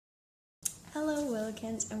Hello,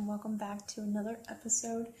 Willowkins, and welcome back to another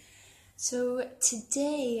episode. So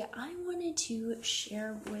today I wanted to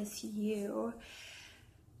share with you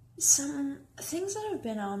some things that have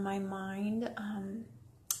been on my mind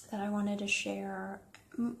that I wanted to share.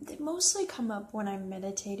 They mostly come up when I'm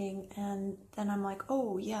meditating, and then I'm like,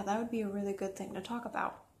 oh yeah, that would be a really good thing to talk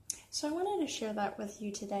about. So I wanted to share that with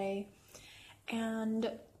you today,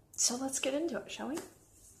 and so let's get into it, shall we?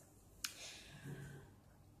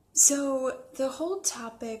 So the whole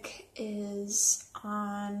topic is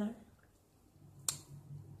on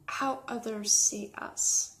how others see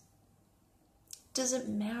us. Does it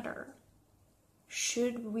matter?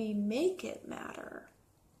 Should we make it matter?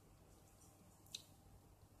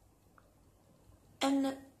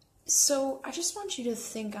 And so I just want you to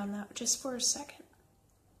think on that just for a second.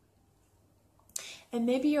 And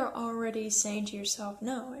maybe you're already saying to yourself,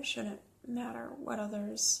 no, it shouldn't matter what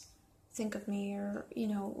others think of me or,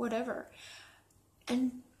 whatever.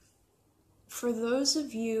 And for those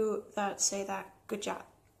of you that say that, good job.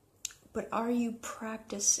 But are you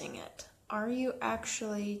practicing it? Are you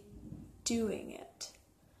actually doing it?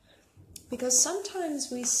 Because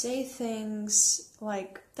sometimes we say things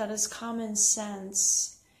like that is common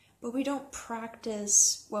sense, but we don't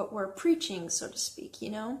practice what we're preaching, so to speak,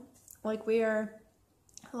 Like we are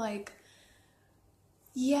like,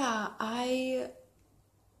 yeah, I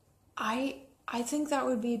think that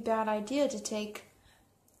would be a bad idea to take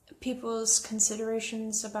people's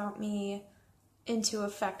considerations about me into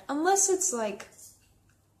effect. Unless it's like,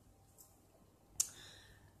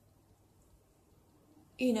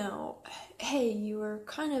 hey, you were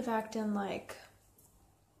kind of acting like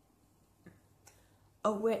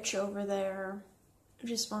a witch over there. I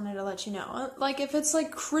just wanted to let you know. Like, if it's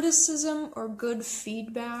like criticism or good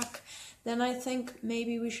feedback, then I think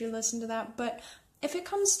maybe we should listen to that. But if it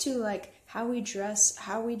comes to like how we dress,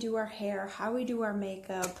 how we do our hair, how we do our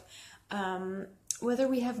makeup, whether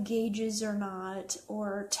we have gauges or not,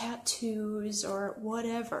 or tattoos or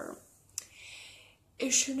whatever,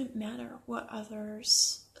 it shouldn't matter what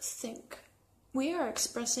others think. We are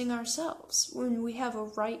expressing ourselves when we have a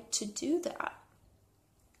right to do that.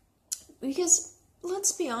 Because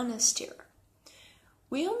let's be honest here,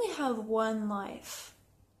 we only have one life.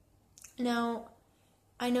 Now,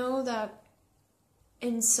 I know that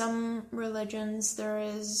in some religions there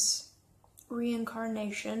is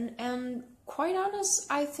reincarnation, and quite honest,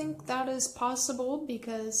 I think that is possible,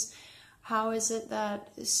 because how is it that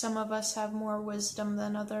some of us have more wisdom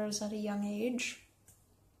than others at a young age?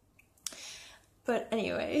 But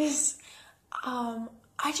anyways,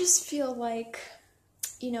 I just feel like,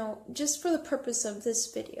 just for the purpose of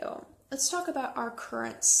this video, let's talk about our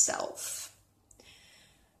current self.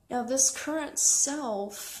 Now, this current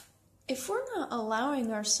self, if we're not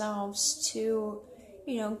allowing ourselves to,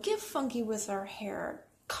 get funky with our hair,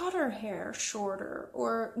 cut our hair shorter,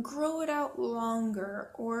 or grow it out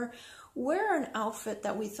longer, or wear an outfit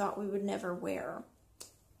that we thought we would never wear,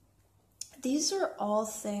 these are all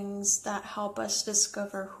things that help us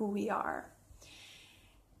discover who we are.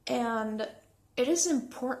 And it is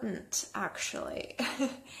important, actually,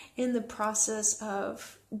 in the process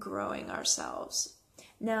of growing ourselves.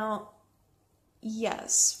 Now,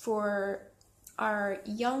 yes, for our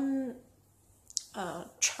young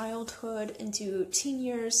childhood into teen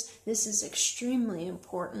years, this is extremely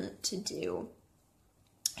important to do.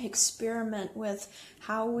 Experiment with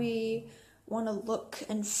how we want to look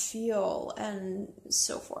and feel and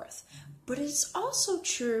so forth. But it's also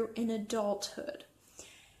true in adulthood.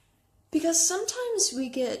 Because sometimes we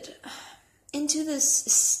get into this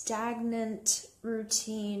stagnant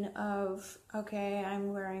routine of, okay,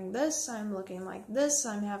 I'm wearing this, I'm looking like this,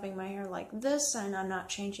 I'm having my hair like this, and I'm not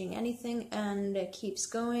changing anything, and it keeps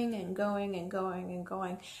going and going and going and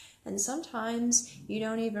going. And sometimes you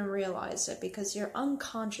don't even realize it because you're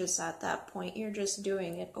unconscious at that point. You're just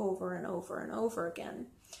doing it over and over and over again.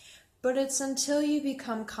 But it's until you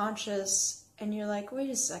become conscious and you're like, wait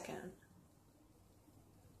a second.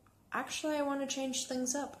 Actually, I want to change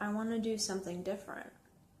things up. I want to do something different.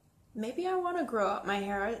 Maybe I want to grow out my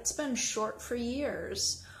hair. It's been short for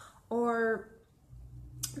years. Or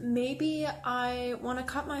maybe I want to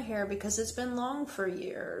cut my hair because it's been long for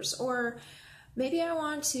years. Or maybe I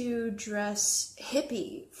want to dress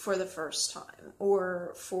hippie for the first time,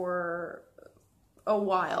 or for a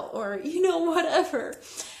while, or, whatever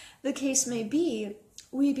the case may be.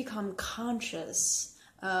 We become conscious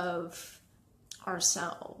of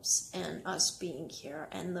ourselves and us being here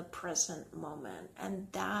and the present moment, and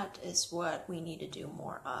that is what we need to do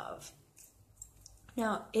more of.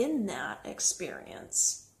 Now, in that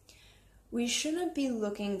experience, We shouldn't be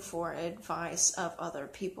looking for advice of other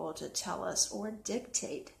people to tell us or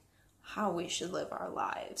dictate how we should live our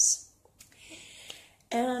lives.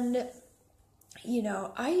 And, you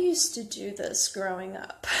know, I used to do this growing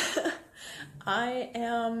up. I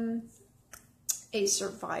am a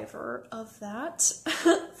survivor of that,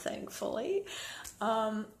 thankfully.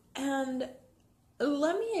 And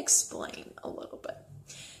let me explain a little bit.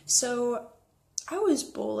 So I was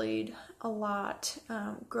bullied a lot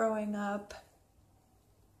growing up,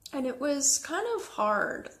 and it was kind of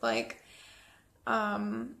hard. Like,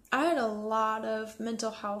 I had a lot of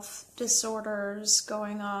mental health disorders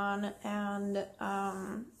going on, and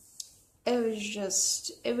it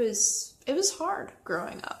was hard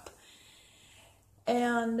growing up.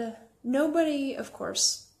 And nobody, of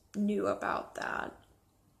course, knew about that.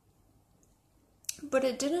 But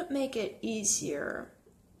it didn't make it easier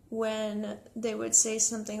when they would say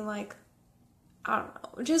something like, I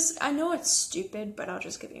don't know, I know it's stupid, but I'll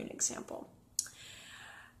just give you an example.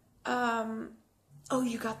 Oh,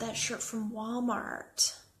 you got that shirt from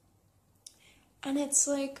Walmart. And it's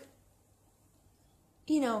like,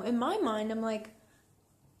 you know, in my mind, I'm like,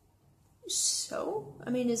 so? I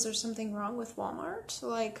mean, is there something wrong with Walmart?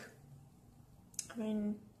 Like, I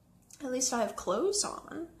mean, at least I have clothes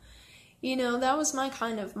on. You know, that was my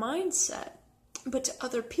kind of mindset. But to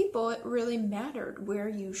other people, it really mattered where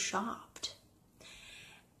you shopped.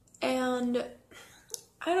 And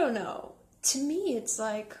I don't know. To me, it's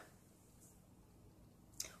like,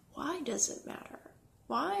 why does it matter?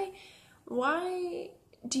 Why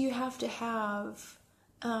do you have to have,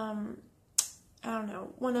 I don't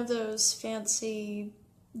know, one of those fancy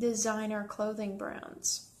designer clothing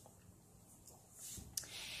brands?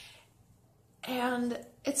 And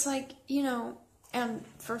it's like, you know, and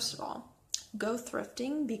first of all, go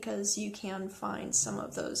thrifting, because you can find some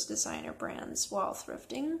of those designer brands while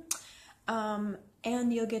thrifting.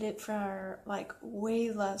 And you'll get it for like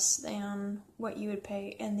way less than what you would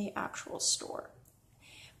pay in the actual store.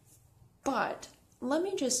 But let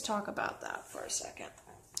me just talk about that for a second.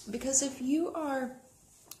 Because if you are,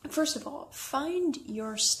 first of all, find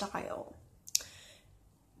your style.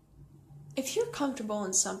 If you're comfortable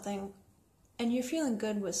in something and you're feeling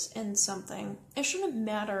good in something, it shouldn't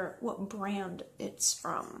matter what brand it's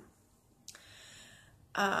from.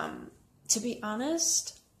 To be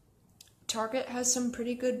honest, Target has some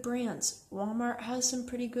pretty good brands. Walmart has some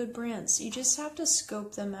pretty good brands. You just have to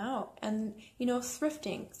scope them out. And, you know,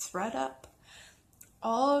 thrifting, ThredUp,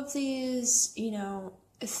 all of these, you know,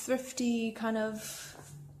 thrifty kind of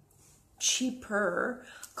cheaper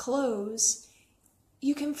clothes,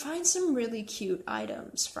 you can find some really cute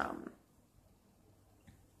items from.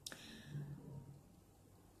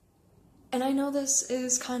 And I know this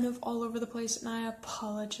is kind of all over the place, and I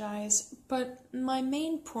apologize, but my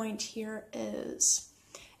main point here is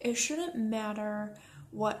it shouldn't matter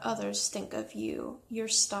what others think of you, your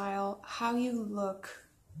style, how you look,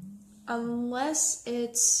 unless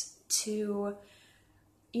it's to,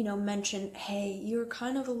 you know, mention, hey, you're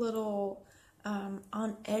kind of a little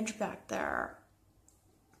on edge back there.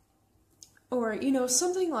 Or, you know,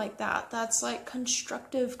 something like that. That's like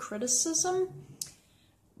constructive criticism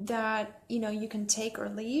that, you know, you can take or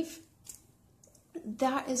leave.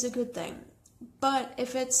 That is a good thing. But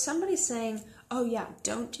if it's somebody saying, oh yeah,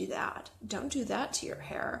 don't do that to your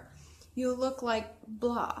hair, you look like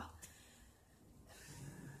blah,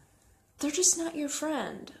 they're just not your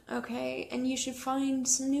friend, okay? And you should find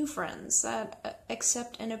some new friends that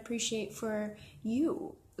accept and appreciate for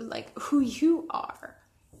you, like who you are.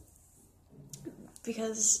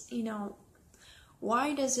 Because, you know,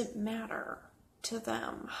 why does it matter to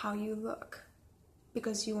them how you look?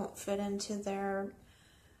 Because you won't fit into their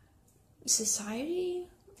society?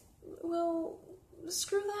 Well,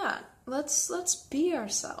 screw that. Let's be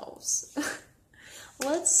ourselves.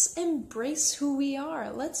 Let's embrace who we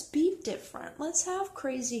are. Let's be different. Let's have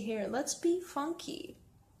crazy hair. Let's be funky.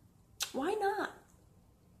 Why not?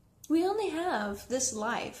 We only have this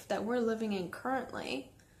life that we're living in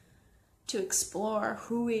currently to explore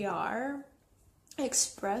who we are,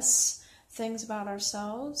 express things about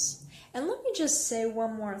ourselves. And let me just say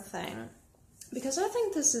one more thing, because I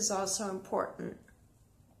think this is also important.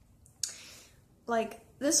 Like,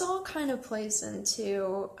 this all kind of plays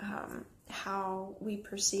into how we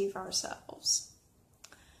perceive ourselves.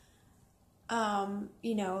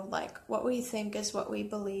 You know, like, what we think is what we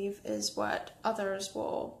believe is what others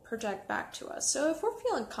will project back to us. So if we're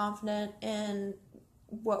feeling confident in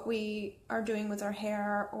what we are doing with our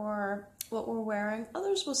hair or what we're wearing,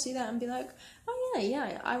 others will see that and be like, oh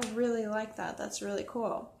yeah, I really like that. That's really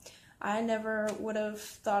cool. I never would have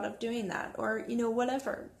thought of doing that, or, you know,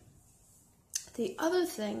 whatever. The other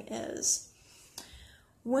thing is,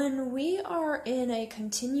 when we are in a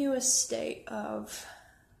continuous state of,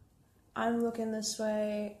 I'm looking this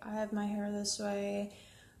way, I have my hair this way,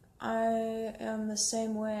 I am the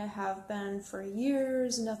same way I have been for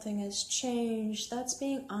years, nothing has changed, that's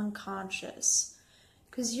being unconscious.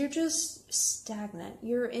 Because you're just stagnant,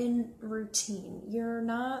 you're in routine, you're in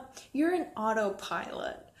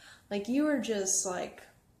autopilot. Like, you are just like,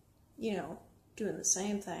 doing the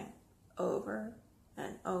same thing over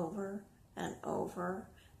and over and over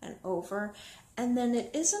and over. And then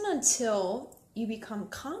it isn't until you become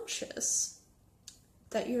conscious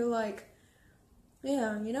that you're like,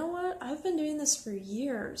 yeah, you know what? I've been doing this for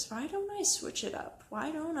years. Why don't I switch it up?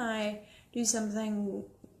 Why don't I do something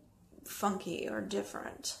funky or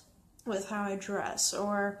different with how I dress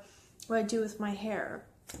or what I do with my hair?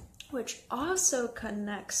 Which also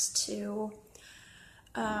connects to,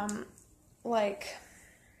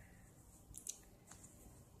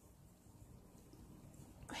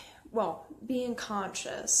 being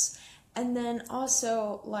conscious. And then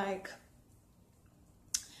also,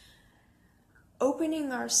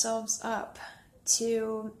 opening ourselves up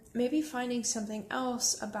to maybe finding something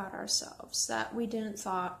else about ourselves that we didn't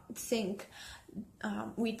think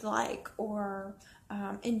we'd like or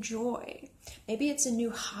enjoy. Maybe it's a new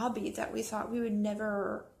hobby that we thought we would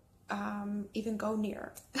never even go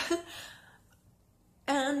near.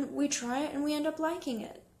 And we try it and we end up liking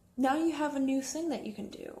it. Now you have a new thing that you can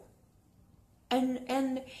do.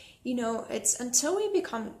 And it's until we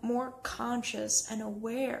become more conscious and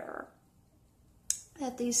aware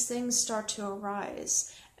that these things start to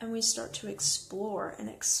arise and we start to explore and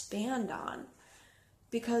expand on,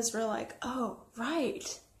 because we're like, oh,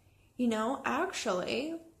 right,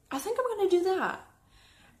 actually, I think I'm going to do that.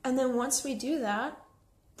 And then once we do that,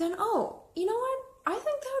 then, oh, you know what? I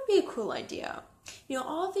think that would be a cool idea.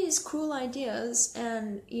 All these cool ideas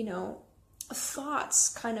and, thoughts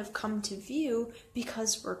kind of come to view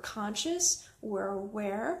because we're conscious, we're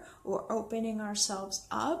aware, we're opening ourselves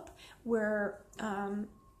up, we're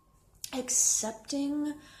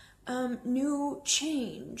accepting new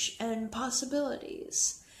change and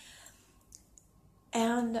possibilities.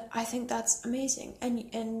 And I think that's amazing.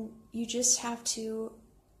 And you just have to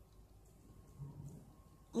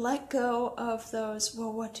let go of those,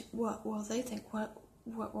 well, what will they think? What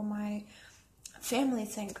will my family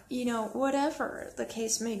think? Whatever the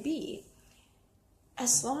case may be.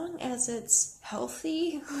 As long as it's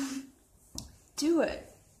healthy, do it.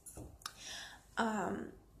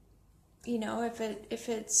 If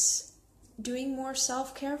it's doing more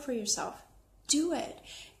self-care for yourself, do it.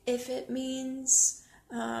 If it means,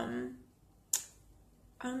 I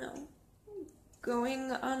don't know,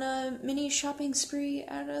 going on a mini shopping spree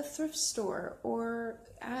at a thrift store or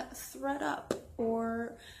at ThredUp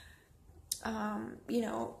or,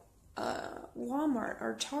 Walmart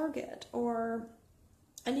or Target or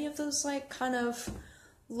any of those kind of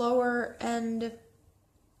lower end,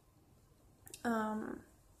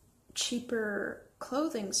 cheaper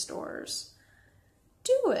clothing stores,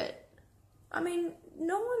 do it. I mean,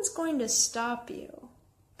 no one's going to stop you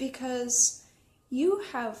because you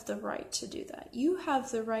have the right to do that. You have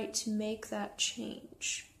the right to make that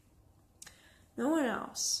change. No one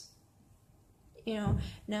else.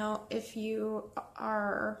 Now if you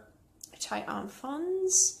are tight on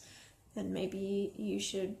funds, then maybe you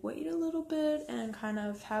should wait a little bit and kind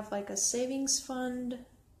of have a savings fund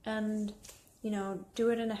and, do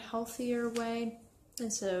it in a healthier way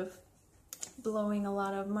instead of blowing a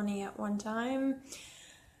lot of money at one time.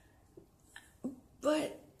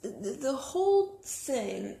 But the whole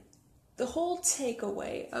thing, the whole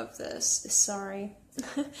takeaway of this is, sorry,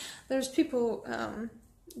 there's people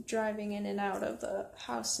driving in and out of the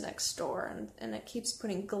house next door, and it keeps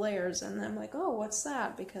putting glares, and I'm like, oh, what's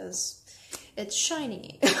that? Because it's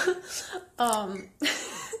shiny.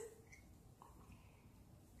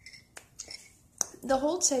 The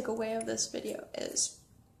whole takeaway of this video is,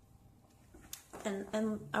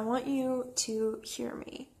 and I want you to hear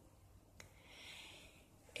me,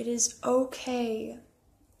 it is okay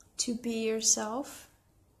to be yourself,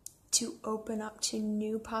 to open up to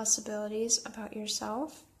new possibilities about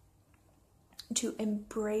yourself, to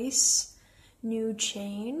embrace new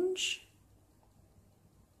change,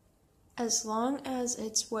 as long as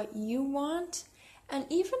it's what you want. And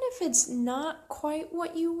even if it's not quite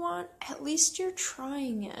what you want, at least you're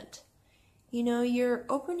trying it. You're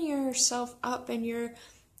opening yourself up and you're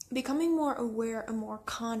becoming more aware and more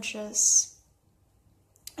conscious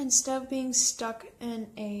instead of being stuck in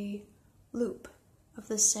a loop of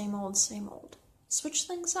the same old, same old. Switch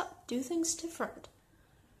things up. Do things different.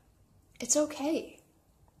 It's okay.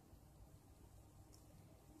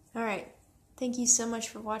 Alright, thank you so much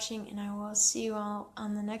for watching, and I will see you all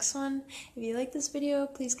on the next one. If you like this video,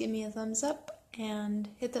 please give me a thumbs up and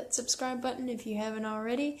hit that subscribe button if you haven't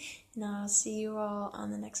already, and I'll see you all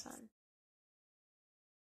on the next one.